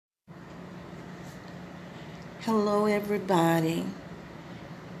Hello, everybody.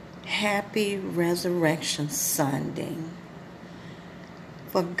 Happy Resurrection Sunday.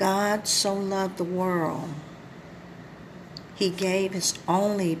 For God so loved the world, he gave his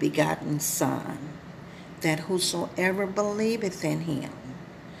only begotten Son, that whosoever believeth in him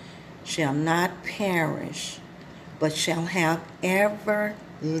shall not perish, but shall have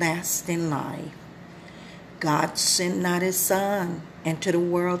everlasting life. God sent not his Son into the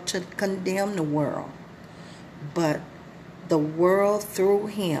world to condemn the world, but the world through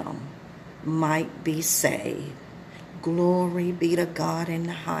him might be saved. Glory be to God in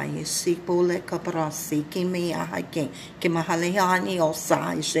the highest. For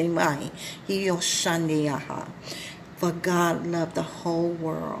God loved the whole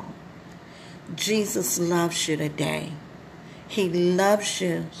world. Jesus loves you today. He loves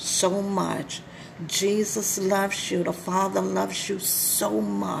you so much. Jesus loves you. The Father loves you so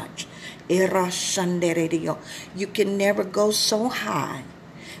much. You can never go so high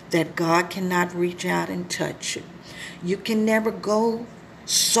that God cannot reach out and touch you. You can never go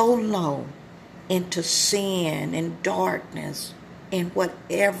so low into sin and darkness and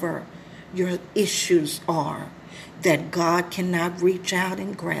whatever your issues are that God cannot reach out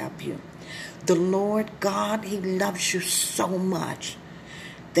and grab you. The Lord God, he loves you so much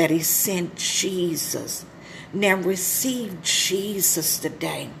that he sent Jesus. Now receive Jesus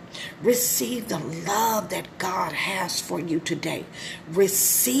today. Receive the love that God has for you today.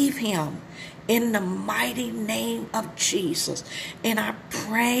 Receive him in the mighty name of Jesus. And I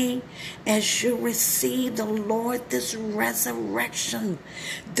pray as you receive the Lord this resurrection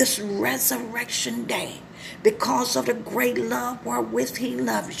day, because of the great love wherewith he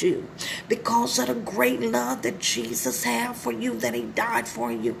loves you, because of the great love that Jesus had for you, that he died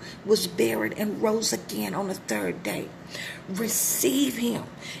for you, was buried, and rose again on the third day. Receive him.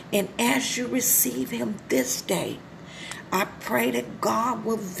 And as you receive him this day, I pray that God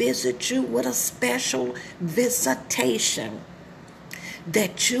will visit you with a special visitation,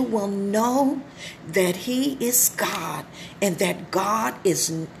 that you will know that he is God, and that God is,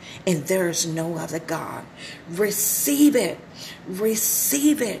 and there is no other God. Receive it.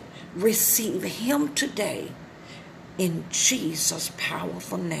 Receive it. Receive him today in Jesus'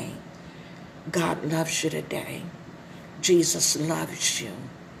 powerful name. God loves you today. Jesus loves you.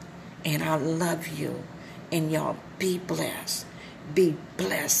 And I love you. And y'all be blessed. Be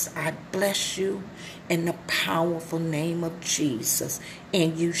blessed. I bless you in the powerful name of Jesus,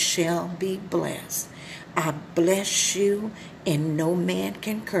 and you shall be blessed. I bless you, and no man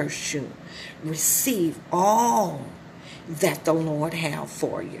can curse you. Receive all that the Lord have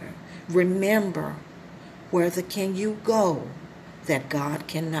for you. Remember, whether can you go that God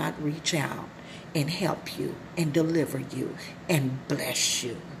cannot reach out and help you and deliver you and bless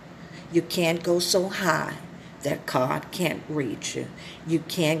you. You can't go so high that God can't reach you. You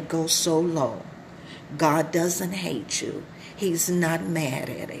can't go so low. God doesn't hate you. He's not mad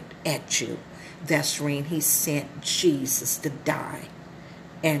at you. That's when he sent Jesus to die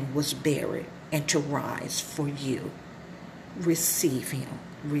and was buried and to rise for you. Receive him.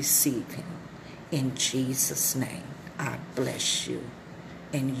 Receive him. In Jesus' name, I bless you,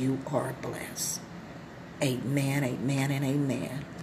 and you are blessed. Amen, amen, and amen.